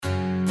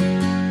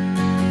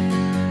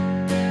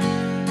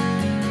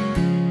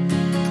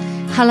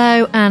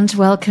Hello and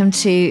welcome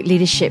to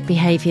Leadership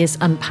Behaviours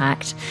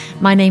Unpacked.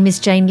 My name is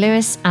Jane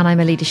Lewis and I'm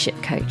a leadership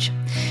coach.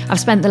 I've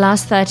spent the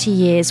last 30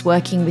 years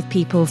working with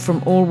people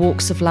from all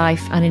walks of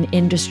life and in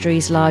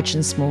industries large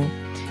and small,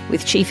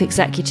 with chief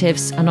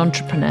executives and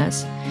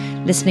entrepreneurs,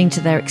 listening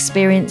to their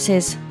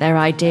experiences, their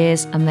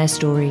ideas and their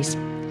stories.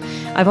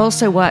 I've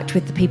also worked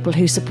with the people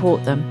who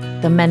support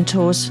them, the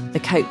mentors, the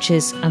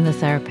coaches and the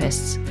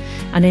therapists.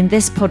 And in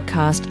this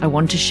podcast, I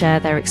want to share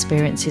their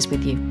experiences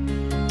with you.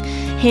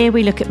 Here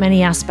we look at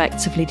many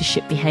aspects of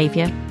leadership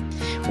behaviour,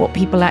 what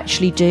people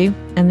actually do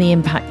and the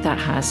impact that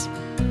has.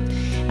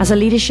 As a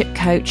leadership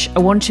coach, I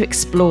want to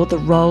explore the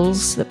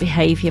roles that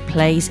behaviour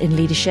plays in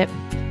leadership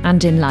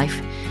and in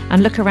life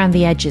and look around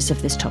the edges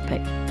of this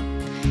topic.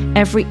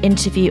 Every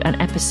interview and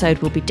episode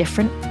will be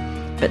different,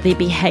 but the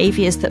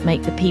behaviours that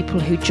make the people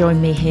who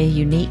join me here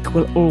unique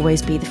will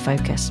always be the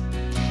focus.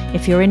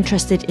 If you're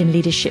interested in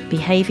leadership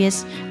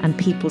behaviours and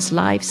people's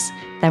lives,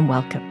 then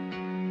welcome.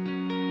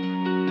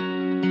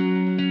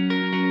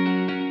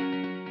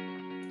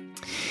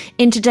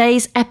 In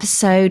today's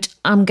episode,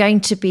 I'm going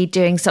to be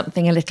doing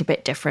something a little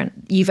bit different.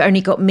 You've only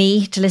got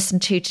me to listen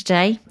to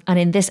today. And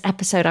in this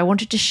episode, I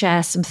wanted to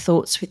share some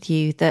thoughts with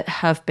you that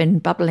have been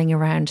bubbling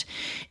around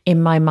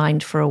in my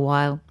mind for a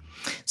while.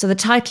 So the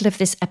title of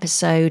this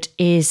episode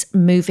is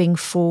Moving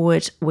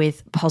Forward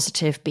with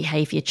Positive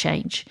Behaviour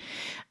Change,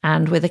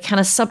 and with a kind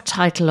of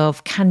subtitle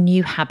of Can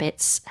New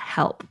Habits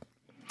Help?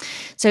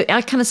 So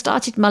I kind of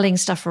started mulling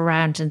stuff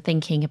around and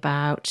thinking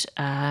about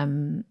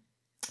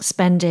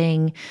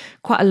spending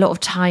quite a lot of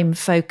time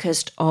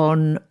focused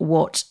on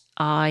what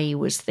I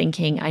was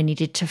thinking I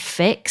needed to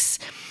fix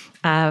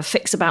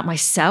about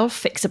myself,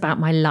 fix about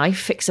my life,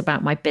 fix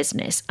about my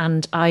business.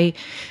 And I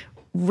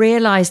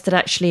realized that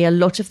actually a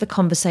lot of the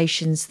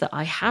conversations that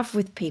I have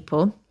with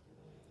people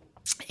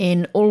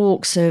in all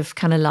walks of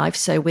kind of life,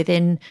 so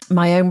within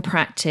my own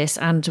practice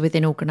and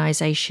within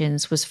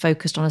organizations, was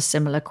focused on a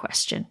similar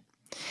question.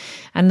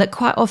 And that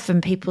quite often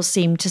people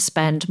seem to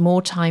spend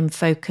more time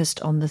focused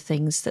on the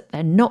things that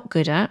they're not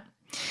good at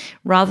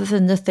rather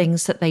than the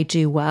things that they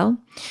do well,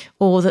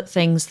 or the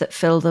things that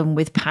fill them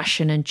with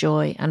passion and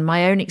joy. And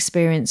my own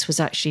experience was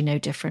actually no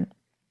different.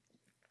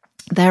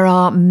 There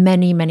are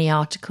many, many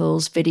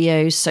articles,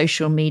 videos,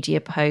 social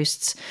media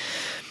posts,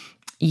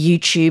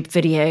 YouTube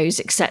videos,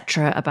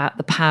 etc., about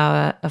the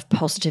power of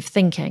positive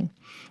thinking.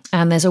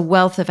 And there's a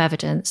wealth of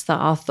evidence that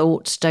our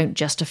thoughts don't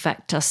just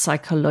affect us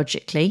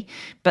psychologically,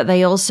 but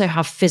they also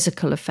have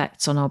physical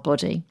effects on our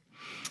body.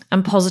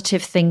 And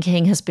positive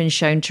thinking has been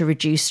shown to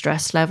reduce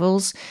stress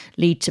levels,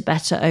 lead to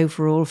better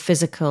overall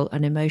physical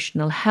and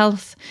emotional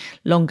health,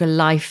 longer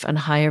life, and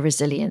higher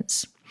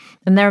resilience.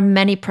 And there are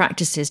many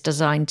practices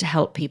designed to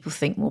help people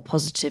think more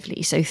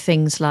positively. So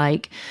things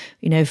like,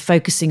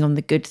 focusing on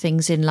the good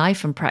things in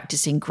life and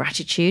practicing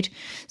gratitude,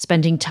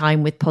 spending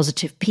time with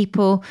positive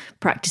people,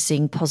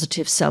 practicing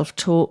positive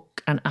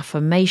self-talk and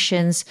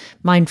affirmations,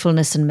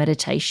 mindfulness and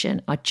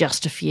meditation are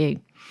just a few.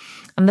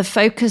 And the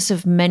focus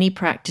of many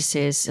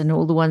practices, and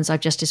all the ones I've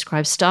just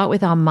described, start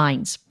with our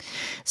minds.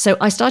 So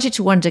I started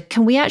to wonder,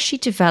 can we actually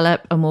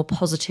develop a more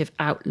positive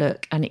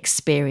outlook and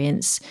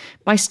experience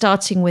by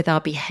starting with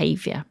our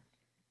behavior?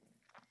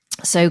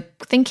 So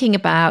thinking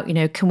about,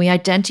 can we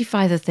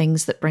identify the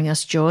things that bring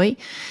us joy,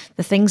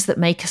 the things that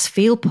make us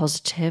feel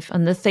positive,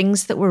 and the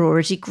things that we're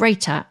already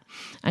great at?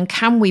 And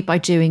can we, by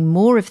doing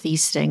more of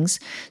these things,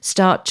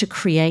 start to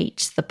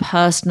create the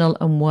personal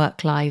and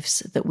work lives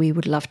that we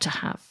would love to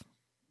have?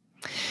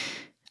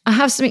 I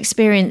have some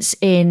experience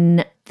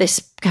in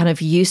this kind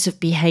of use of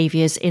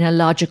behaviors in a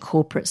larger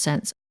corporate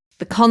sense.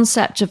 The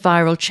concept of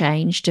viral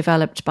change,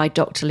 developed by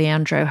Dr.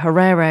 Leandro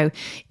Herrero,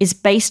 is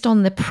based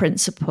on the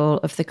principle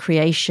of the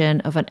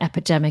creation of an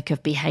epidemic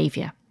of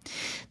behavior.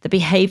 The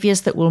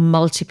behaviors that will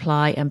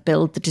multiply and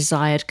build the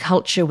desired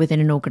culture within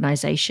an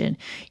organization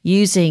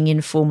using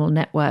informal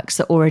networks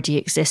that already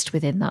exist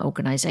within that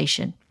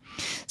organization.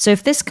 So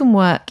if this can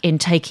work in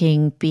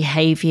taking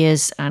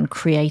behaviors and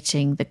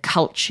creating the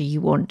culture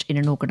you want in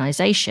an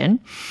organization,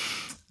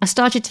 I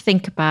started to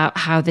think about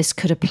how this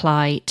could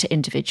apply to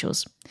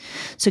individuals.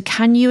 So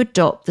can you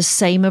adopt the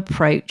same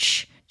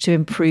approach to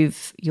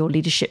improve your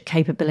leadership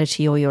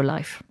capability or your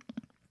life?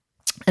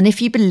 And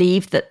if you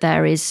believe that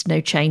there is no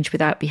change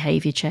without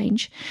behavior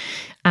change,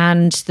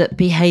 and that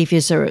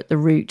behaviors are at the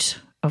root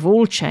of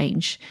all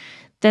change,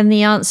 then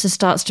the answer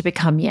starts to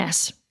become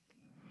yes.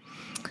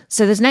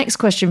 So the next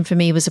question for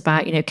me was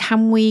about,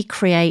 can we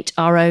create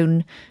our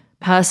own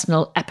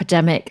personal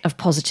epidemic of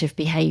positive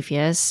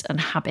behaviors and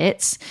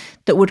habits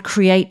that would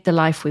create the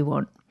life we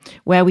want,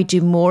 where we do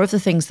more of the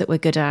things that we're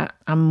good at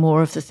and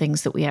more of the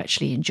things that we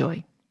actually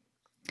enjoy?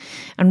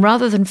 And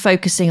rather than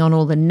focusing on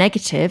all the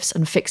negatives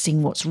and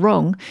fixing what's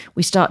wrong,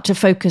 we start to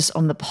focus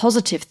on the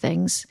positive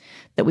things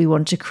that we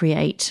want to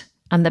create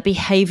and the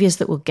behaviors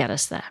that will get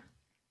us there.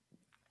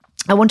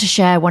 I want to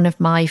share one of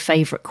my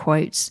favorite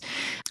quotes,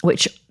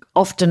 which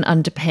often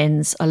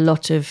underpins a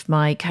lot of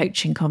my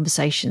coaching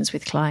conversations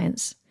with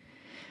clients.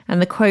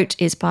 And the quote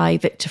is by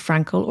Viktor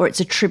Frankl, or it's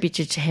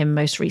attributed to him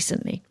most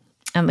recently.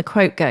 And the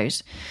quote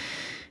goes,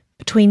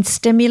 Between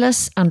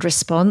stimulus and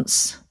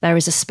response, there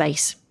is a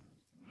space.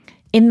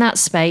 In that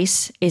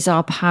space is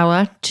our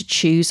power to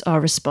choose our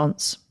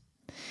response.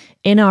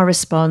 In our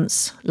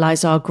response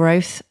lies our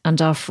growth and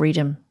our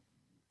freedom.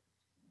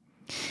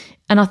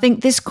 And I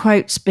think this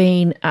quote's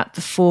been at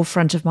the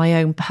forefront of my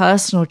own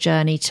personal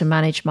journey to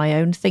manage my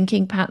own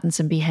thinking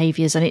patterns and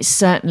behaviors. And it's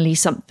certainly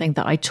something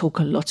that I talk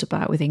a lot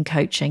about within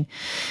coaching.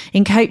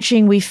 In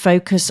coaching, we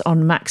focus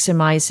on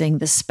maximizing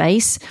the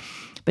space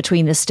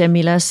between the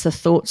stimulus, the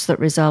thoughts that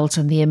result,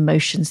 and the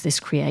emotions this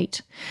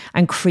create,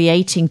 and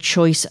creating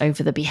choice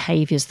over the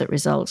behaviors that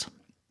result.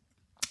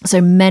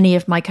 So many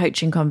of my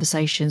coaching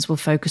conversations will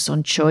focus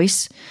on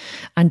choice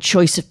and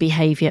choice of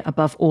behavior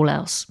above all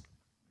else.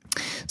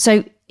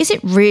 So is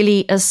it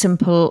really as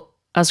simple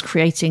as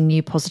creating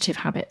new positive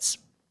habits?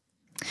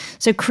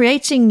 So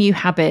creating new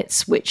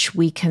habits which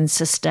we can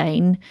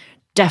sustain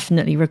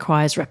definitely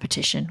requires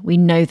repetition. We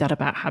know that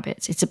about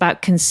habits. It's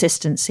about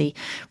consistency,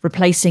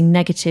 replacing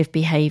negative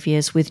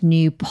behaviors with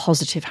new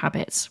positive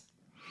habits.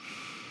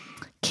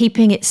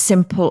 Keeping it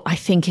simple, I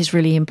think, is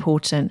really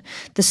important.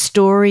 The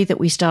story that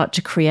we start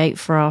to create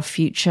for our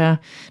future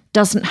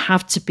doesn't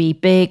have to be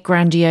big,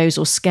 grandiose,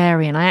 or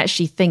scary. And I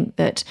actually think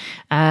that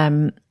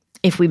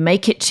if we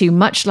make it too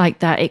much like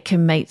that, it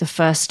can make the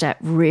first step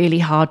really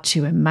hard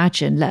to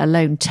imagine, let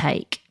alone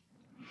take.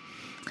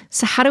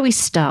 So how do we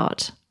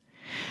start?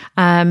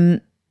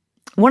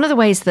 One of the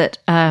ways that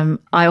I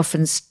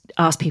often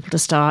ask people to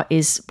start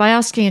is by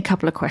asking a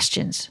couple of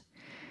questions.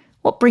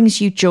 What brings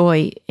you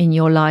joy in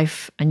your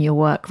life and your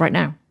work right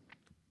now?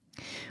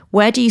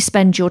 Where do you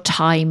spend your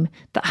time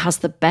that has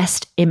the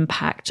best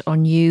impact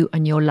on you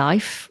and your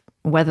life,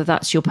 whether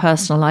that's your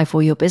personal life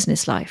or your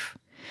business life?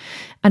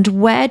 And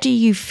where do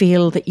you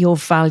feel that your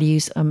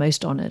values are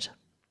most honoured?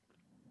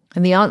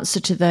 And the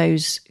answer to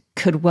those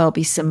could well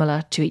be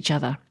similar to each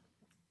other.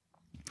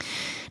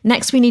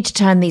 Next, we need to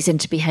turn these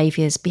into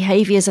behaviours.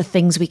 Behaviours are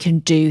things we can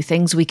do,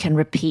 things we can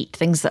repeat,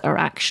 things that are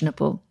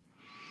actionable.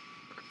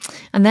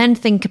 And then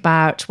think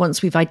about,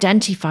 once we've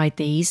identified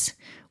these,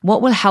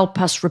 what will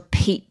help us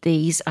repeat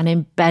these and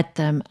embed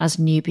them as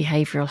new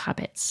behavioural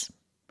habits.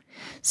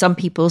 Some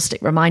people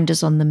stick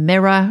reminders on the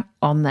mirror,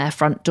 on their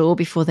front door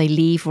before they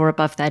leave, or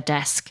above their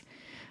desk,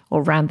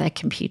 or around their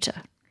computer.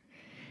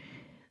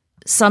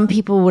 Some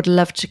people would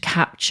love to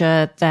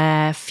capture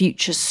their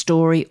future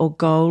story or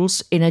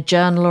goals in a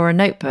journal or a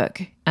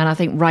notebook. And I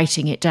think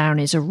writing it down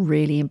is a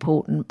really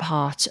important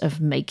part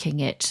of making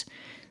it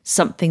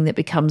something that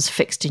becomes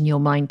fixed in your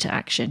mind to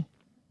action.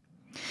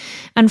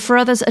 And for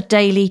others, a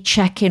daily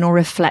check-in or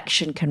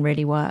reflection can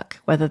really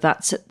work, whether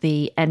that's at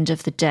the end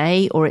of the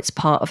day or it's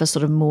part of a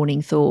sort of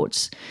morning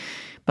thoughts.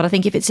 But I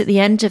think if it's at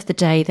the end of the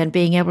day, then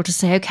being able to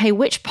say, okay,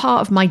 which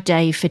part of my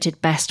day fitted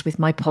best with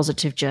my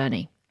positive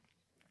journey?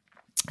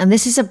 And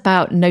this is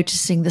about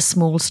noticing the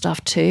small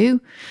stuff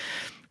too,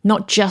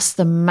 not just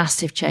the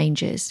massive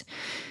changes.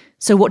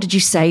 So what did you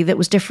say that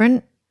was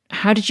different?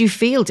 How did you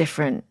feel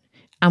different?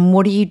 And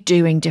what are you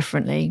doing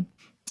differently?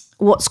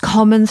 What's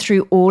common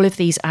through all of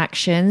these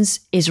actions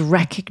is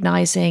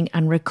recognizing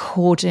and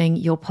recording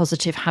your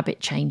positive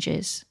habit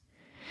changes.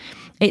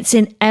 It's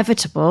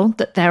inevitable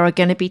that there are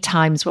going to be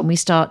times when we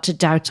start to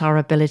doubt our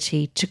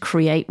ability to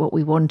create what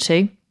we want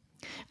to,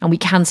 and we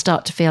can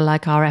start to feel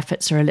like our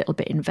efforts are a little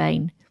bit in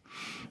vain.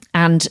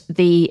 And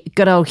the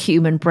good old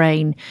human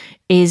brain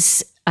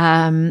is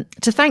to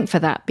thank for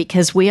that,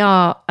 because we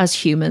are, as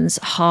humans,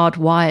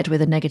 hardwired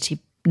with a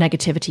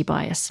negativity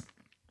bias.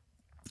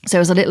 So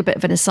as a little bit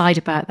of an aside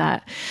about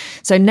that.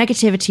 So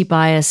negativity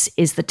bias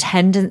is the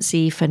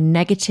tendency for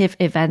negative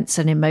events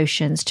and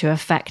emotions to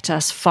affect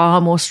us far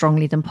more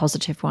strongly than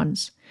positive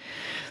ones.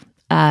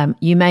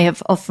 You may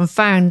have often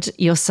found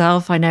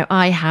yourself, I know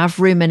I have,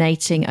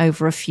 ruminating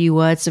over a few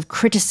words of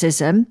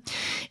criticism,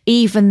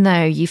 even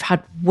though you've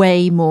had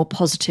way more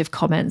positive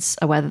comments,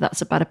 whether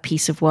that's about a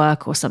piece of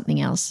work or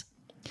something else.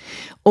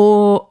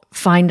 Or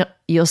find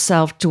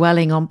yourself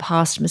dwelling on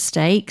past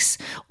mistakes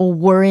or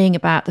worrying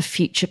about the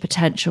future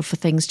potential for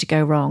things to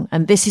go wrong.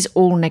 And this is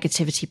all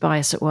negativity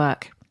bias at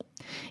work.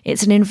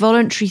 It's an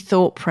involuntary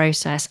thought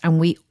process, and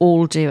we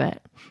all do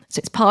it. So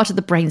it's part of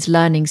the brain's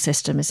learning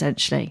system,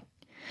 essentially.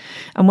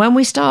 And when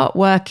we start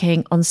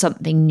working on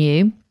something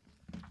new,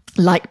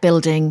 like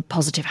building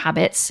positive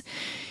habits,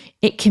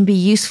 it can be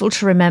useful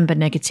to remember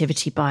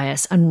negativity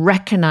bias and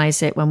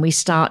recognize it when we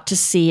start to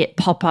see it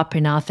pop up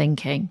in our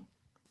thinking.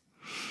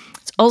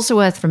 It's also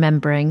worth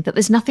remembering that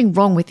there's nothing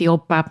wrong with your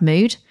bad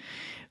mood.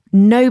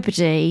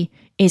 Nobody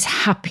is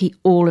happy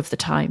all of the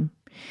time.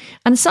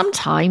 And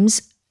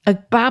sometimes a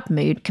bad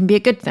mood can be a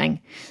good thing.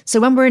 So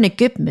when we're in a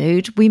good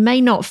mood, we may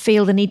not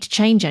feel the need to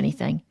change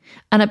anything.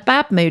 And a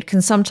bad mood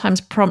can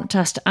sometimes prompt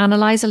us to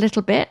analyze a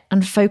little bit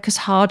and focus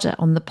harder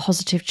on the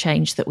positive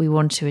change that we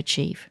want to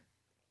achieve.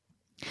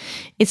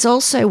 It's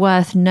also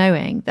worth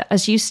knowing that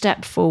as you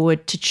step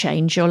forward to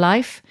change your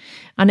life,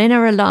 an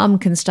inner alarm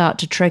can start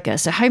to trigger.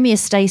 So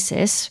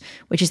homeostasis,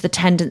 which is the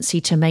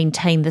tendency to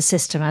maintain the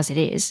system as it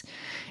is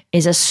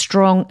a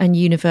strong and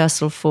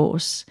universal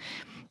force.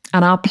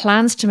 And our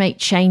plans to make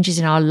changes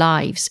in our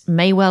lives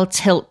may well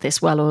tilt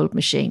this well-oiled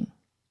machine.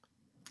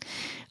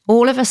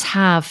 All of us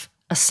have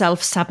a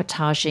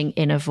self-sabotaging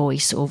inner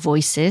voice or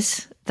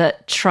voices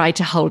that try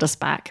to hold us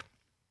back.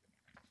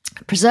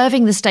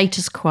 Preserving the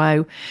status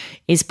quo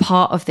is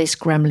part of this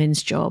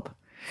gremlin's job.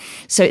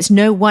 So it's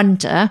no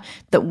wonder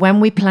that when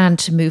we plan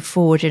to move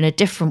forward in a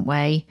different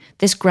way,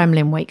 this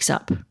gremlin wakes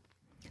up.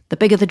 The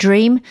bigger the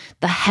dream,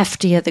 the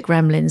heftier the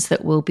gremlins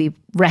that will be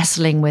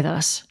wrestling with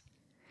us.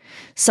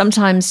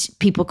 Sometimes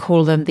people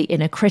call them the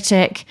inner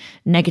critic,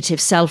 negative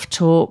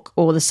self-talk,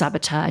 or the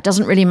saboteur. It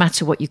doesn't really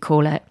matter what you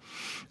call it.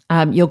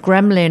 Your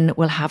gremlin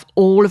will have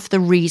all of the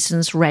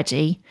reasons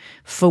ready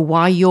for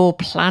why your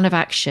plan of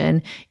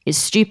action is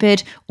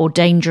stupid or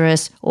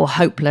dangerous or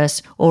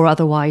hopeless or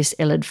otherwise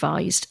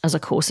ill-advised as a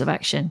course of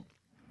action.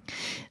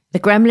 The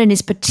gremlin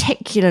is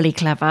particularly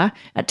clever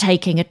at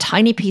taking a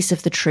tiny piece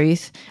of the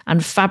truth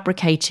and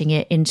fabricating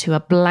it into a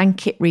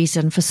blanket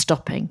reason for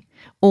stopping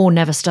or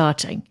never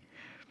starting.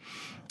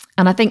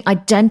 And I think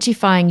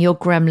identifying your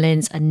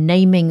gremlins and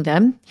naming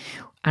them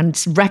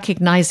and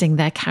recognizing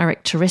their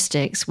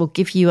characteristics will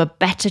give you a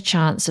better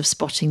chance of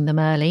spotting them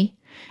early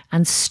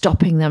and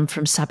stopping them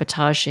from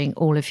sabotaging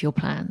all of your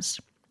plans.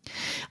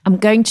 I'm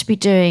going to be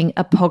doing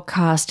a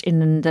podcast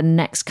in the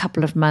next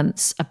couple of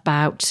months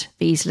about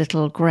these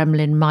little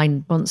gremlin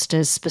mind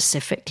monsters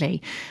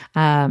specifically,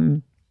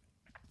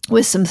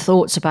 with some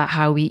thoughts about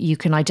how you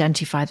can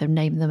identify them,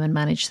 name them, and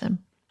manage them.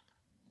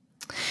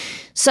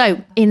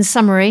 So, in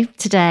summary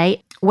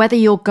today, whether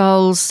your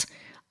goals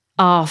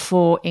are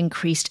for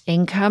increased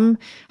income,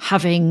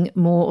 having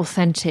more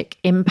authentic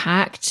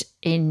impact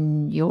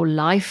in your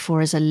life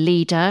or as a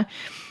leader,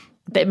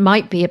 it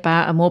might be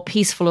about a more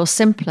peaceful or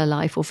simpler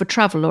life or for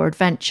travel or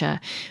adventure.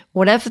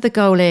 Whatever the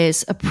goal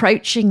is,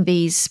 approaching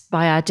these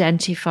by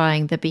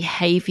identifying the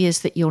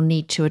behaviors that you'll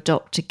need to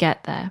adopt to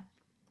get there,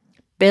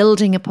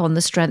 building upon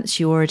the strengths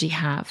you already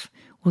have,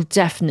 will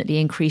definitely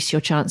increase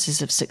your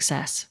chances of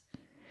success.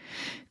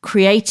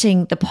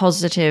 Creating the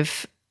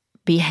positive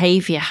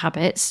behavior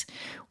habits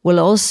will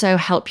also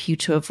help you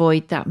to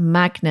avoid that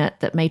magnet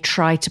that may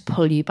try to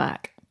pull you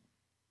back.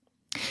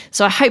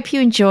 So I hope you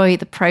enjoy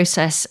the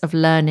process of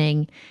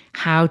learning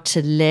how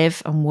to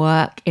live and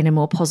work in a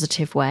more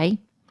positive way.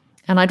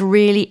 And I'd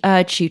really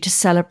urge you to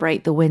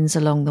celebrate the wins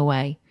along the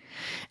way.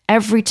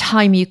 Every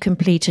time you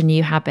complete a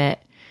new habit,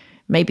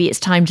 maybe it's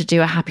time to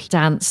do a happy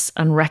dance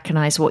and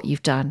recognize what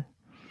you've done.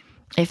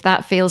 If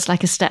that feels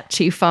like a step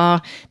too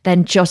far,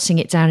 then jotting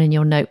it down in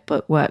your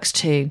notebook works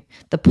too.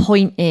 The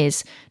point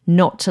is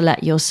not to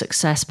let your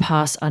success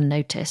pass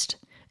unnoticed.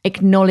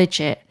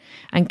 Acknowledge it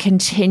and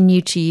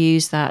continue to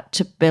use that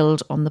to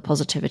build on the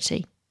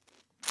positivity.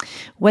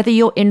 Whether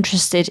you're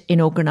interested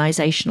in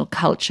organizational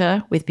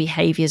culture with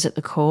behaviors at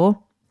the core,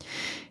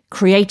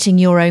 creating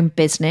your own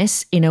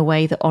business in a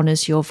way that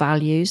honors your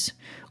values,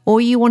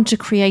 or you want to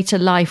create a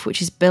life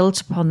which is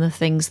built upon the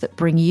things that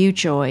bring you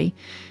joy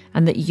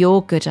and that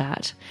you're good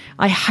at,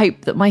 I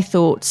hope that my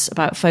thoughts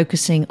about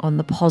focusing on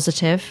the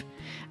positive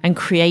and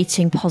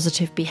creating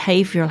positive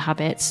behavioral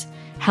habits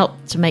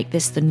help to make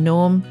this the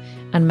norm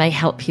and may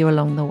help you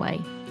along the way.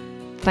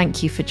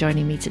 Thank you for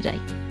joining me today.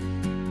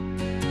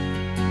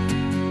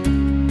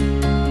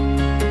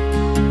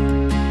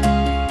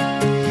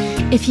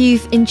 If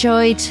you've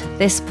enjoyed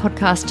this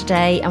podcast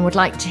today and would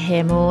like to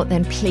hear more,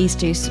 then please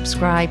do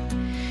subscribe.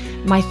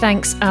 My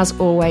thanks, as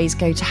always,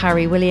 go to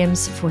Harry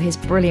Williams for his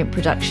brilliant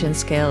production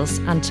skills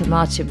and to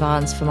Martin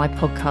Barnes for my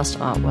podcast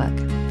artwork.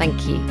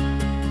 Thank you.